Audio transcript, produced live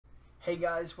Hey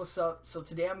guys, what's up? So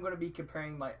today I'm going to be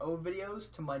comparing my old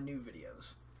videos to my new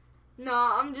videos. No,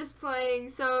 I'm just playing.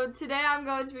 So today I'm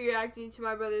going to be reacting to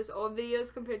my brother's old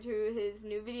videos compared to his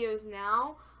new videos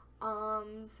now.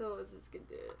 So let's just get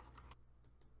to it.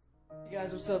 Hey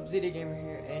guys, what's up? ZD Gamer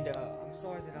here, and I'm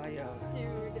sorry that I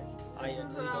Dude, I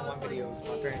deleted all my videos.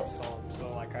 My parents saw them,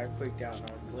 so like I freaked out and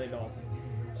I deleted all of them.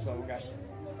 So we got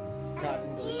not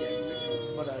really getting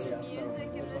videos, but yeah. So music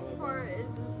in this part is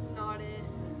just not it.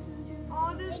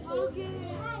 Oh, this Logan.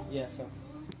 yeah. So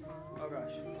oh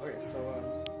gosh. Okay,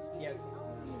 so yeah.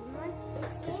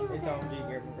 It's on Z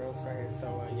Gamer Girls right here.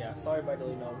 So yeah, sorry about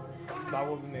deleting them, but I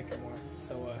will be making more.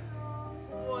 So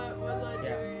What was I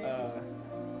doing?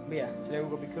 But yeah, today we're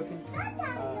gonna be cooking.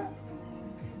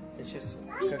 It's just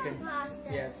cooking.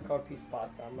 Yeah, it's called pizza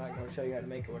pasta. I'm not gonna show you how to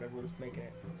make it, whatever. We're just making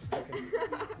it. Just cooking.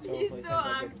 So He hopefully it still turns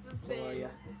out acts good. the same. So yeah,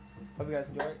 hope you guys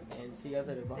enjoy it and see you guys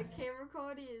later. Bye. The camera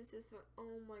quality is just,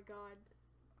 oh my god.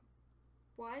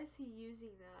 Why is he using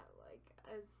that, like,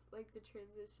 as, like, the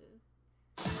transition?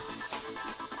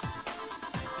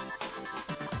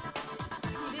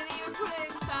 He didn't even put it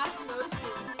in fast motion.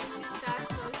 He just did fast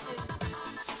motion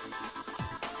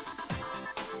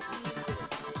music.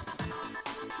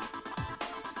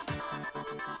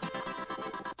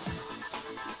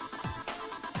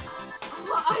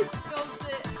 Oh, I spilled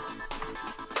it.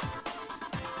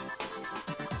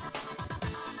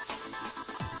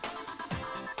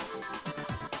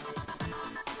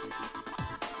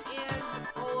 And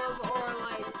all of our,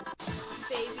 like,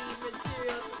 baby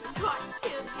materials and the cotton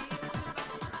candy in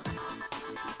the background.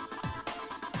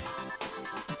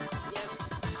 Yep.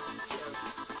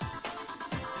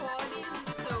 The quality is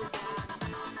so bad.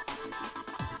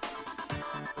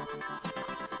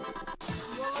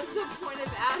 What was the point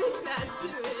of adding that to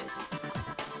it?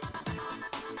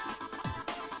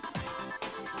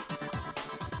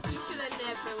 He should have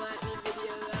never let me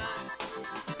video that.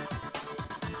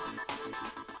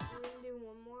 We're gonna do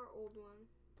one more old one.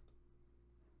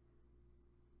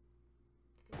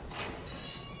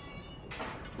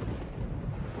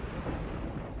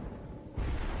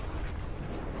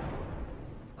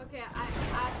 Okay, I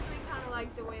actually kind of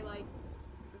like the way, like,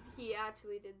 he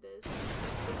actually did this.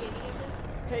 Like, the beginning of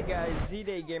this. Hey guys,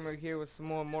 ZD Gamer here with some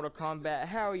more Mortal Kombat.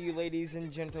 How are you ladies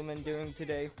and gentlemen doing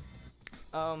today?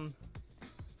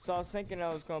 So I was thinking I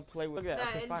was gonna play with that.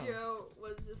 That Okay, fine. intro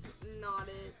was just not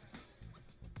it.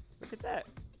 Look at that.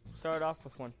 Start off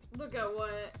with one. Look at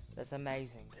what? That's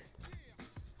amazing.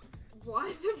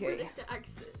 Why the Okay. British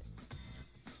accent?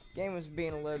 Game was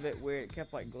being a little bit weird. It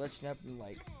kept like glitching up and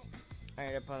like I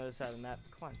ended up on the other side of the map.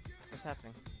 Come on, what's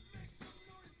happening?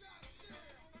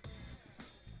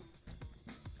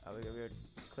 Are we gonna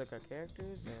click our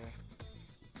characters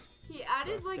or? He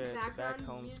added like Upstairs, back background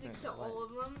home music screen, to what? all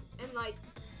of them, and like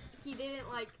he didn't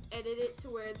like edit it to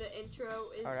where the intro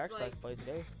is Alright, actually, like let's play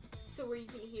today. so where you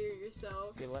can hear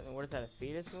yourself. If you let me, what is that? A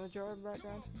fetus in the jar in the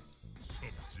background?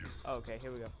 Oh, okay,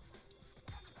 here we go.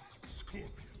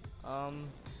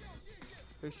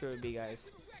 Who should we be, guys?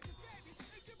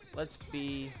 Let's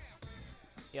be.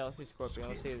 Yeah, let's be Scorpion.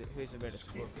 Let's see who's the better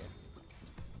Scorpion.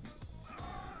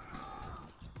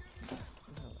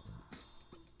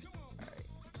 Alright.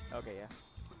 Okay, yeah.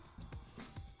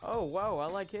 Oh, wow, I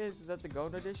like his. Is that the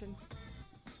gold edition?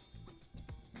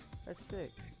 That's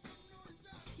sick.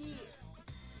 He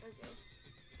okay.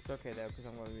 It's okay though, because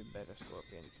I'm going to be better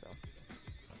Scorpion, so.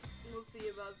 We'll see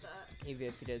about that. Even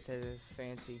if he does have his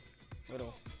fancy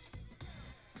little.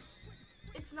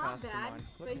 It's not Costume bad, on.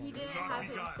 but Look he at didn't have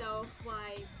himself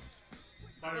like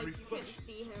you couldn't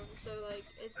see him, so like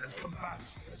it's like,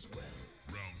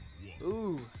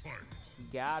 Ooh,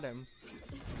 got him.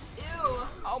 ew.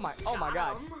 Oh my Got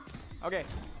god. him. Okay.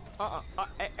 Oh,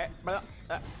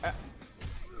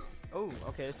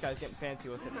 okay, this guy's getting fancy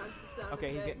with it. Sounded Okay,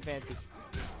 he's good. getting fancy.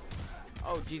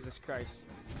 Oh, Jesus Christ.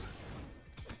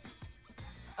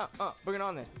 Bring it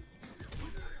on then.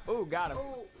 Oh, got him.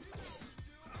 Oh,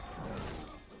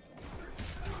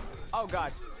 Oh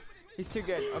god. He's too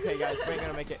good. Okay, guys, we ain't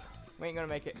gonna make it. We ain't gonna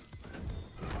make it.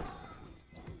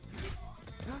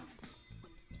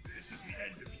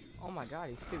 Oh my god,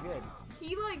 he's too good.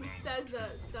 he like says that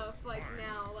stuff like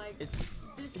now, like It's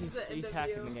this is the end he's of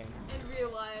hacking you the game. in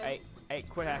real life. Hey,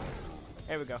 quit hacking.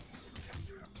 There we go.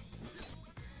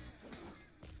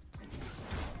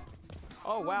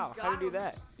 Oh wow, how do you do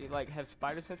that? Do you like have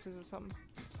spider senses or something?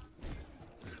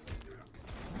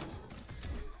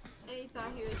 And he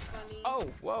thought he was funny. Oh,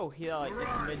 whoa, he like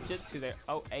it's ninjutsu there.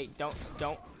 Oh, hey, don't,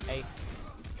 hey.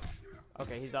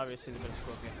 Okay, he's obviously the best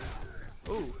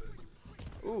Scorpion.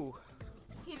 Ooh.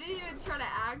 He didn't even try to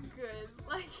act good.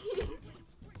 Like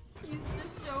He's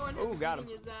just showing him Got him.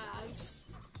 his ass.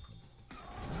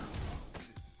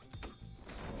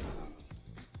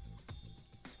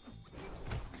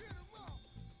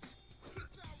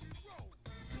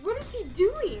 What is he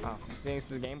doing? Oh, you think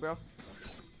this is a game, bro?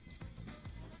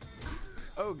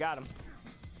 Oh, got him.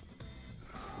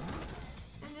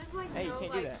 And there's like Hey, you no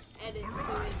can't do like that. edit to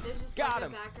it. There's just Got like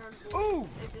him. a background voice. Ooh!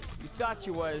 It just You thought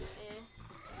you was.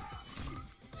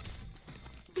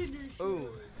 Finish Ooh.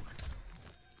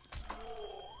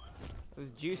 It was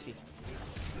juicy.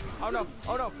 Oh no,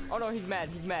 oh no, oh no, he's mad,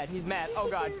 he's mad, he's mad. Oh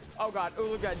god, oh god, oh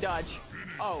look at that dodge.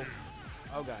 Oh.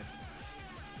 Oh god.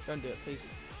 Don't do it, please.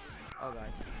 Oh god.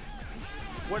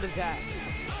 What is that?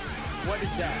 What is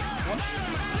that?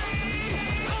 What?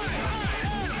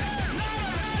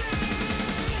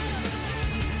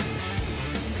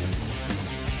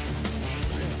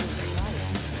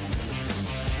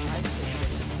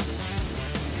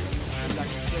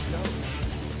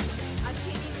 I can't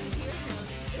even hear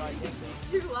him. I think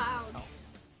he's too loud.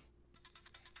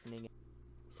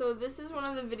 So this is one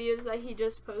of the videos that he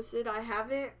just posted. I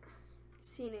haven't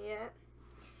seen it yet.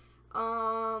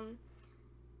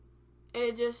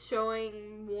 It just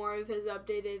showing more of his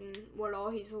updated and what all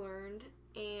he's learned,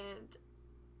 and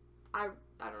I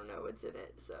don't know what's in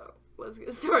it. So let's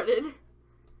get started.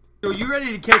 So you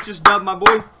ready to catch this dub, my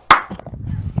boy?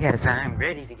 Yes, I'm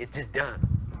ready to get this done.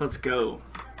 Let's go.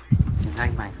 You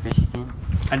like my fish skin?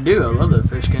 I do. I love that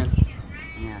fish skin.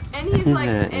 Yeah. And This he's is like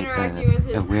a interacting with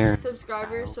his weird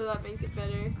subscribers, style. so that makes it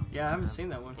better. Yeah, I haven't seen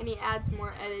that one. And he adds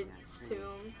more edits to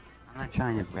him. I'm not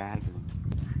trying to brag.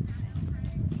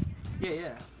 Yeah,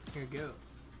 yeah. Here we go.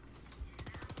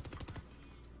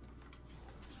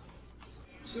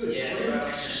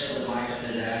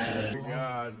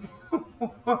 God.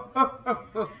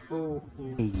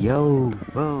 Hey, yo,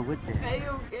 whoa, what the? Hey,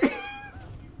 okay.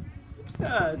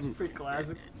 It's pretty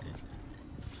classic.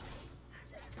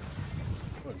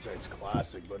 I wouldn't say it's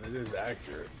classic, but it is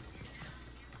accurate.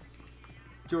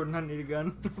 Jordan, I need a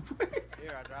gun.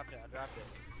 Here, I dropped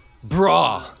it.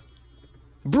 Bruh.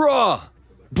 Bruh.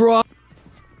 Bruh.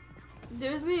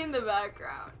 There's me in the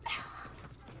background.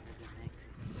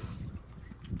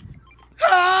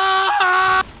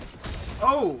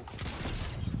 Oh!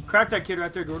 Crack that kid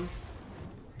right there, Jordan.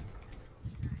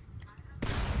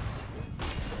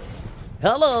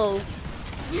 Hello.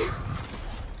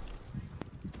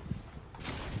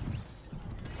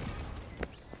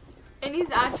 And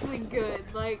he's actually good,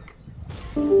 like.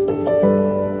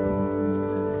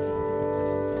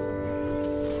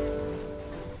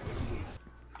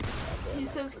 He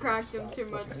says cracked him too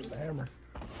much. Hit the hammer.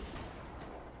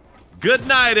 Good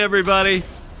night, everybody.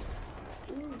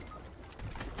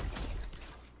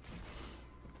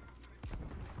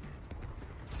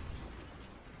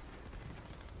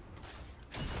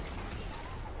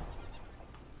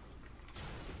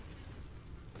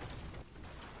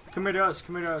 Come here to us,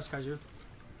 Kaiju.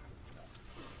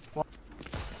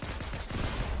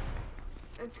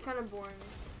 It's kind of boring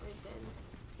right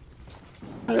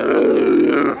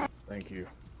then. Thank you,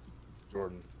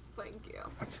 Jordan. Thank you.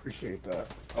 I appreciate that.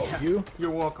 Oh, Yeah. you? You're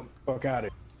welcome. Fuck out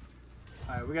of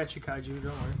Alright, we got you, Kaiju,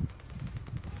 don't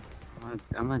worry.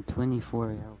 I'm a 24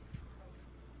 health.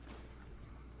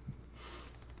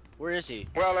 Where is he?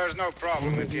 Well, there's no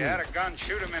problem. If you had a gun,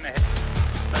 shoot him in the head.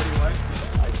 Anyway.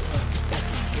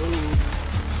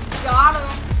 Got him.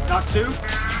 Knock two?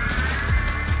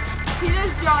 He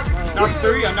does job Knock two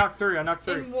three? I knocked three. I knocked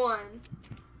three. in one.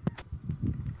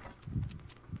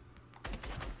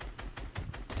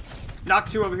 Knock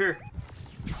two over here.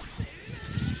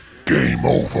 Game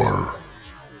over.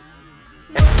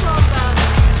 What's all that?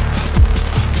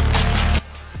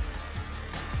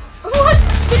 What?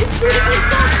 They straight like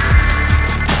that?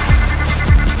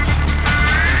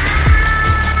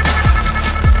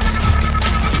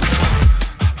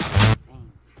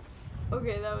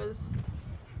 Okay, that was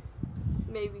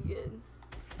maybe good.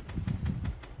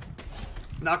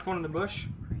 Knocked one in the bush.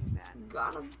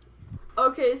 Got him.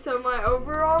 Okay, so my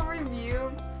overall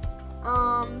review,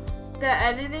 the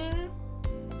editing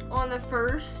on the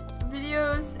first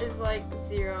videos is like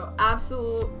 0.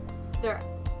 Absolute, they're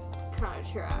kind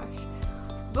of trash.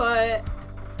 But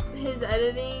his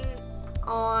editing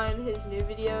on his new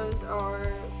videos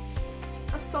are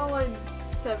a solid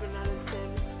 7 out of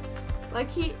 10. Like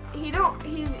he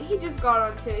just got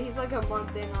onto it. He's like a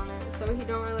month in on it, so he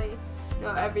don't really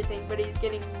know everything, but he's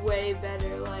getting way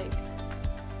better. Like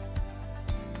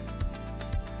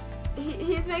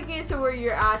he's making it so where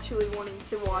you're actually wanting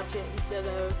to watch it instead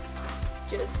of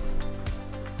just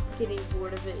getting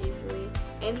bored of it easily.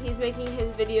 And he's making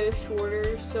his videos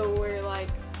shorter, so where like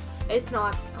it's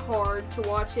not hard to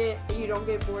watch it. You don't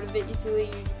get bored of it easily.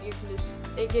 You can just,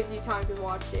 it gives you time to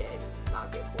watch it and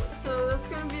not get bored. So that's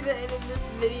gonna be the end of this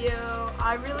video.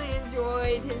 I really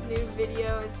enjoyed his new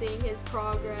video and seeing his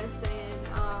progress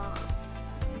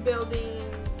and building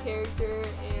character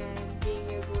and being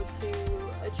able to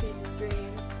achieve his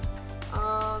dream.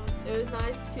 It was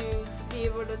nice to be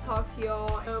able to talk to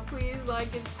y'all. So please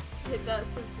like and hit that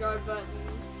subscribe button.